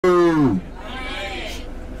you.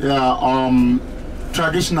 Yeah,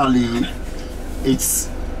 traditionally, it's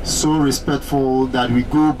so respectful that we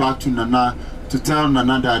go back to Nana to tell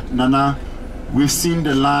Nana that, Nana, we've seen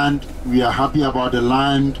the land, we are happy about the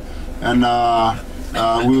land, and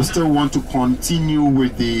we still want to continue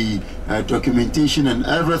with the documentation and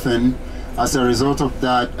everything. As a result of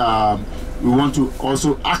that, we want to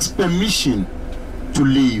also ask permission to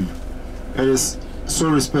leave. It is so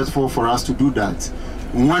respectful for us to do that.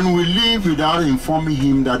 When we leave without informing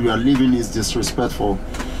him that we are leaving is disrespectful.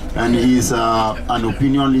 And he's an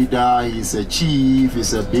opinion leader, he's a chief,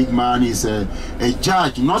 he's a big man, he's a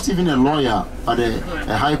judge, not even a lawyer, but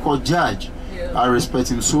a high court judge. I respect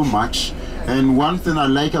him so much. And one thing I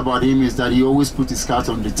like about him is that he always puts his cards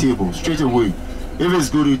on the table straight away. If it's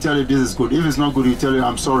good, he tell you this is good. If it's not good, he tell you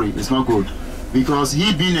I'm sorry, it's not good. Because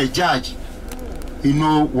he being a judge, he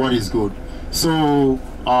know what is good. So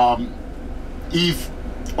if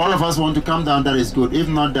all of us want to come down, that is good. If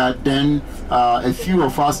not that, then a few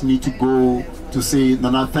of us need to go to say,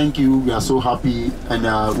 Nana, thank you, we are so happy, and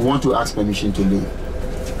we want to ask permission to leave.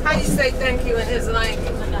 How do you say thank you in his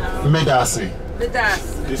language? Medasi.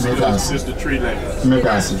 Medasi. This is the tree language.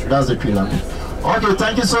 Medasi, that's the tree language. Okay,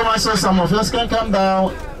 thank you so much. So some of us can come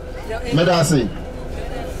down. Medasi.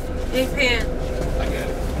 Ink pen.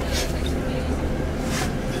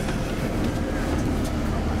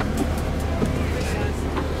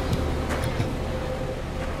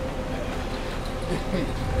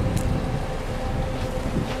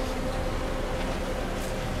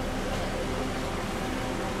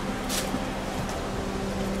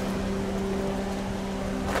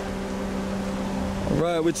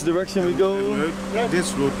 Right, which direction we go?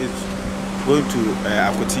 This road is going to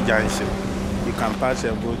Akoti Junction. You can pass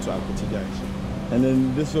and go to Akoti Junction. And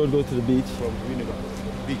then this road goes to the beach? From Winneba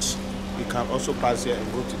Beach. You can also pass here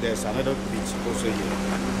and go to there's another beach also here.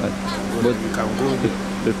 Right. But you can go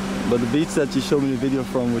there. But the beach that you showed me the video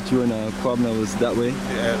from with you and Kwabna was that way?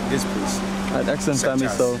 This place. Right, excellent, family.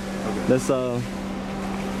 So okay.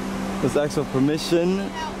 Let's ask for permission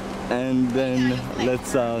and then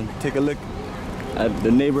let's take a look at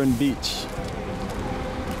the neighboring beach.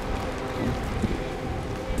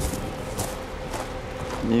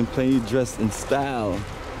 Me and Plain dressed in style.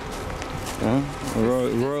 Huh?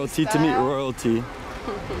 Royalty to meet royalty.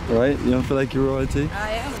 Right? You don't feel like you're royalty? I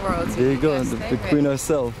am royalty. There you go, yes, the queen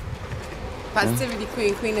herself. Positivity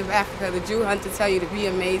queen, queen of Africa. The Jew hunter tell you to be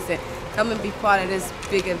amazing. Come and be part of this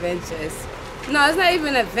big adventure. No, it's not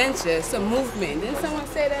even an adventure, it's a movement. Didn't someone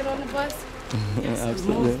say that on the bus? It's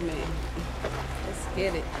Absolutely. a movement. Let's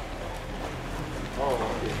get it.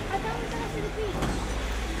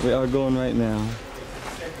 We are going right now.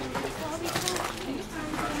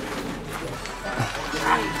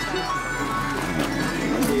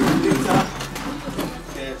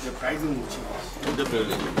 The pricing will change.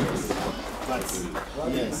 Definitely. But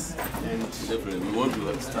yes, and definitely we want to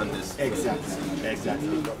understand this. Exactly. Yes.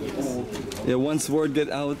 Yeah, once word get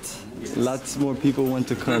out, lots more people want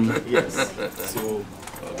to come. Yes. So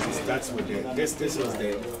it starts with this was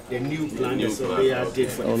the new plan the surveyor did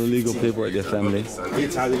for all the legal paperwork, your family.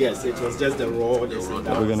 Yes, it was just the raw.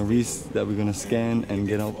 That we're gonna scan and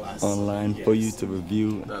get up online for you to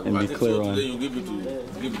review and be clear on. Then you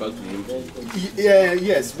give back to him. Yeah,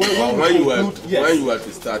 yes. When you are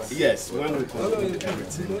to start. Yes, when we conclude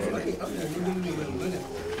everything.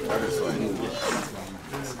 That is fine.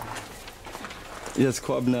 Yes,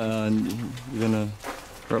 Kwabna, you're gonna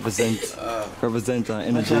represent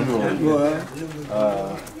energy.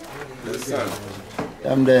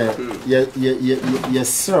 I'm there. Yes,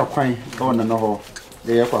 sir. Quite on and all.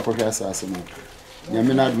 The Aqua assassin.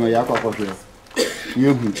 Yamina, my Aqua.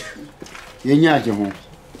 You know,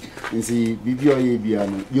 you see, Bibio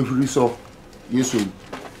Yabiano, you so, you soon.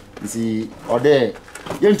 You see, or there,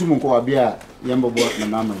 young to Mukoabia, Yambo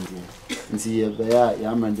and Naman, and see a bear,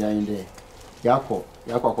 Yaman in there. Yako,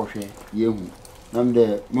 Coffee, Yehu. Nam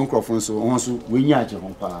the microphone so also we nyaje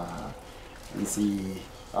ho pa nsi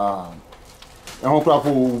ehon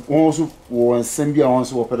krapo also wo nsem bia won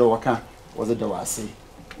so wo pede waka wo ze da wase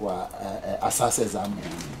wa asase exam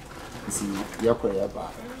nsi yakora ya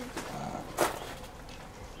ba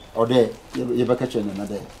ode ye baka chene na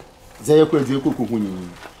de ze yakora ze kokuku nyi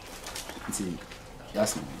nsi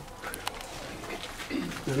yas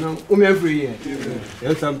no every year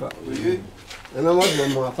yo tampa and I was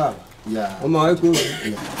my papa. Yeah. Oh my God.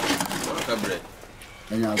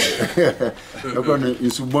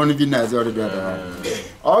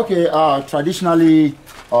 Okay, traditionally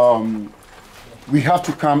we have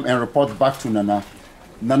to come and report back to Nana.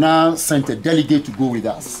 Nana sent a delegate to go with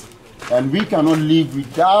us. And we cannot leave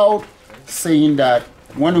without saying that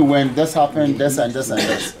when we went, this happened, this and this and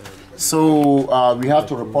this. So we have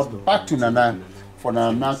to report back to Nana for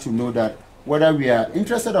Nana to know that whether we are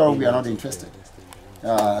interested or we are not interested.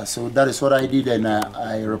 So that is what I did, and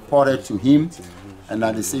I reported to him. And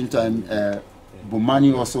at the same time,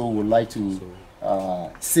 Bomani also would like to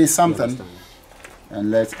say something,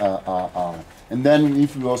 and and then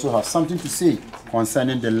if you also have something to say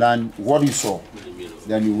concerning the land, what you saw,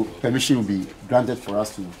 then permission will be granted for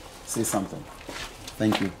us to say something.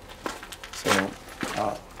 Thank you. So,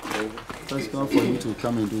 thanks God for you to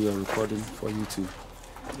come and do your recording for you too.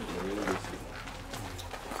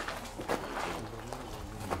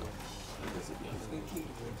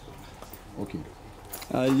 Okay.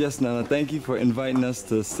 Yes, Nana. Thank you for inviting us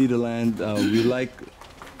to see the land. We like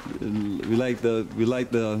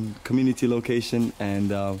the community location, and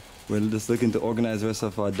we're just looking to organize the rest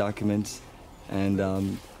of our documents and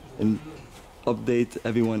update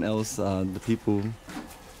everyone else, the people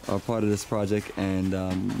are part of this project, and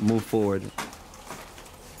move forward.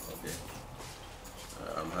 Okay.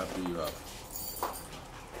 I'm happy you have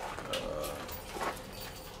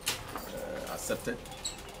accepted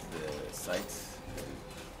the site.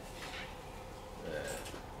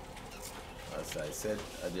 As I said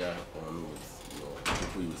earlier on with your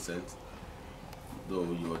people you sent, though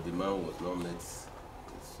your demand was not met,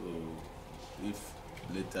 so if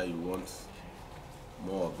later you want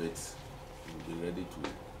more of it, you'll be ready to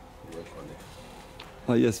work on it.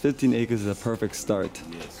 Oh yes, 15 acres is a perfect start.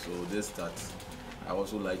 Yes, so this start, I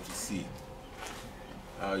also like to see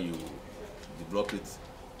how you develop it.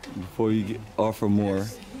 Before you offer more.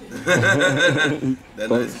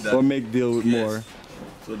 Yes. or make deal with yes, more.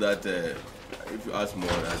 So that if you ask more,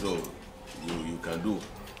 that's all you can do.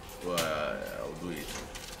 So I'll do it.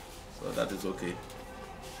 So that is okay.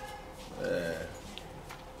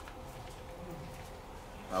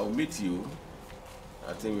 I'll meet you.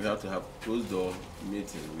 I think we have to have closed door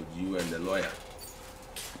meeting with you and the lawyer.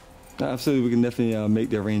 Absolutely, we can definitely make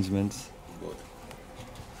the arrangements. Good.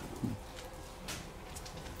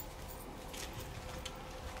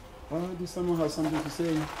 Does someone have something to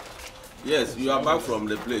say? Yes, you are back from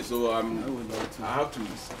the place, so I have to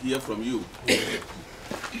hear from you.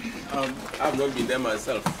 I've not been there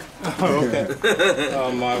myself. Okay.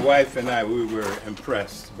 My wife and I, we were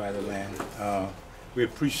impressed by the land. We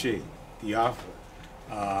appreciate the offer,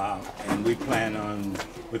 and we plan on,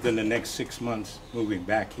 within the next 6 months, moving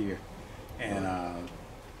back here and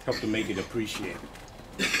help to make it appreciated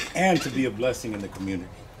and to be a blessing in the community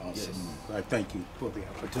also. Yes. So I thank you for the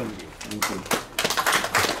opportunity. Thank you.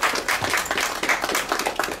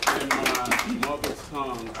 In my mother's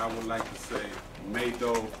tongue, I would like to say,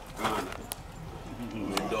 Maydo Ghana.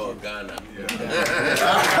 Maydo Ghana.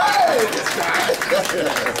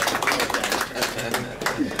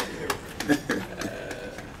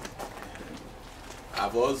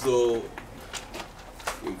 I've also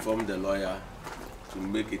informed the lawyer to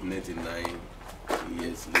make it 99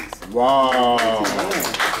 years lease. Wow.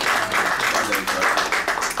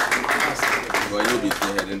 But you'll be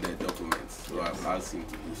spearheading the documents, so I've asked him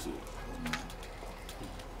to do so.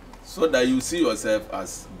 So that you see yourself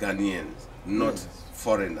as Ghanaian, not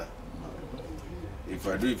foreigner. If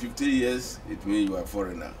I do it 50 years, it means you are a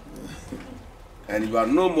foreigner. And you are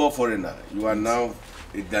no more foreigner, you are now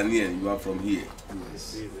a Ghanaian, you are from here.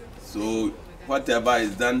 So whatever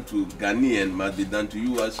is done to Ghanaian must be done to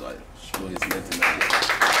you as well. So it's 99.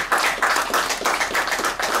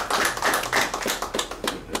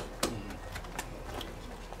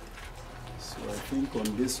 So I think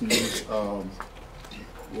on this note,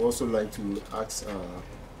 we also like to ask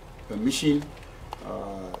permission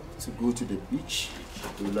to go to the beach.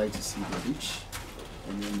 We would like to see the beach.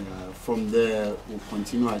 And then from there, we'll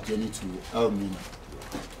continue our journey to Elmina.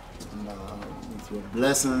 And with your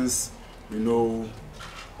blessings, we know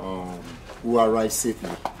who arrive safely.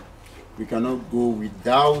 We cannot go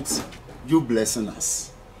without you blessing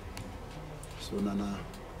us. So Nana,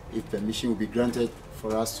 if permission will be granted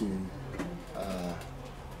for us to,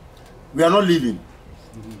 we are not leaving.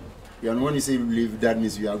 We are not, when you say leave, that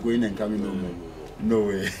means we are going and coming no more. No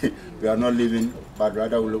way. We are not leaving, but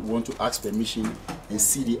rather we want to ask permission and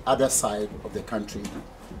see the other side of the country.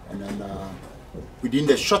 And then within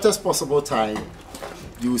the shortest possible time,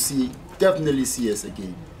 you will definitely see us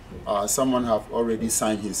again. Someone have already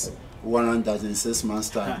signed his warrant that in 6 months'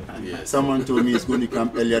 time. Yes. Someone told me it's going to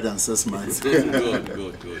come earlier than 6 months. Good.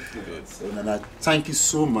 So Nana, thank you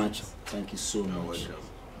so much. Thank you so much.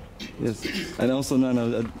 Yes, and also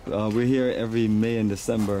Nana, we're here every May and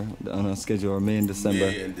December on our schedule, or May and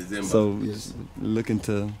December. May and December. So yes, looking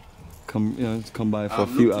to come by for a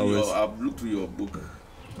few hours. I've looked through your book.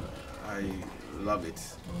 I love it.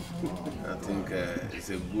 I think it's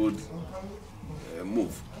a good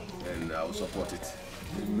move, and I'll support it.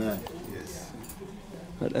 Amen. Yes.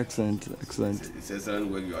 But excellent, excellent. It's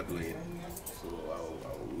excellent work you are doing. So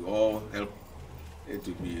we all help it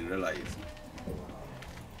to be realized.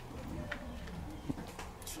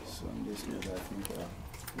 So on this note, I think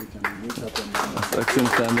we can meet up and Excellent,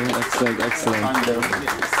 family. Excellent, excellent. thank them.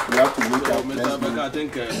 We have to meet So, up. Mr. Let's Becker, I meet.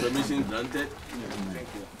 think permission granted.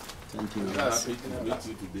 Thank you. I'm happy to meet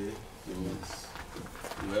you today.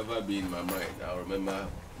 So, you ever be in my mind. I remember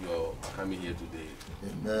your coming here today.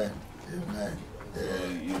 Amen. Amen. So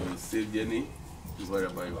you safe journey to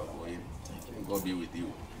wherever you are going. God be with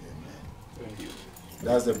you. Thank you.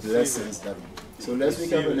 That's the blessings that. So let's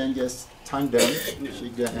wake up and then just thank them,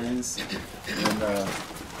 shake their hands, and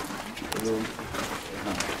we'll,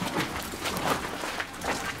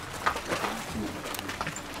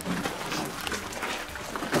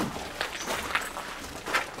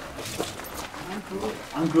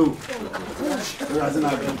 Uncle.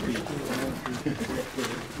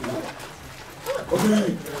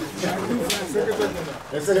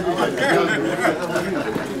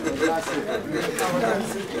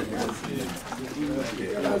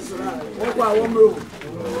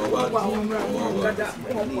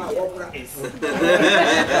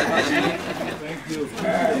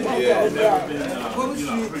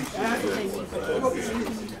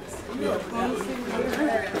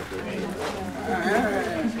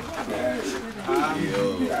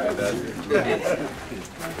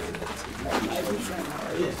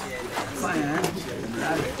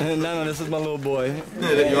 No, this is my little boy.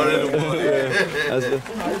 Your little boy.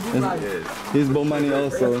 He's Bomani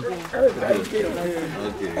also.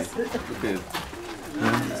 Okay.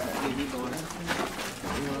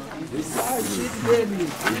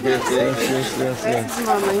 Yes.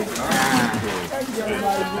 Mommy.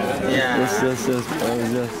 Yes. Oh,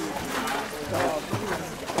 yes.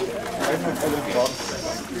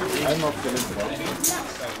 I'm not feeling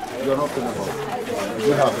hot. You're not feeling hot.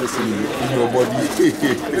 You have this in your body.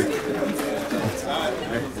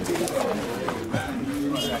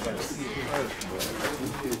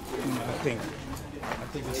 I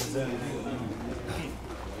think this is it.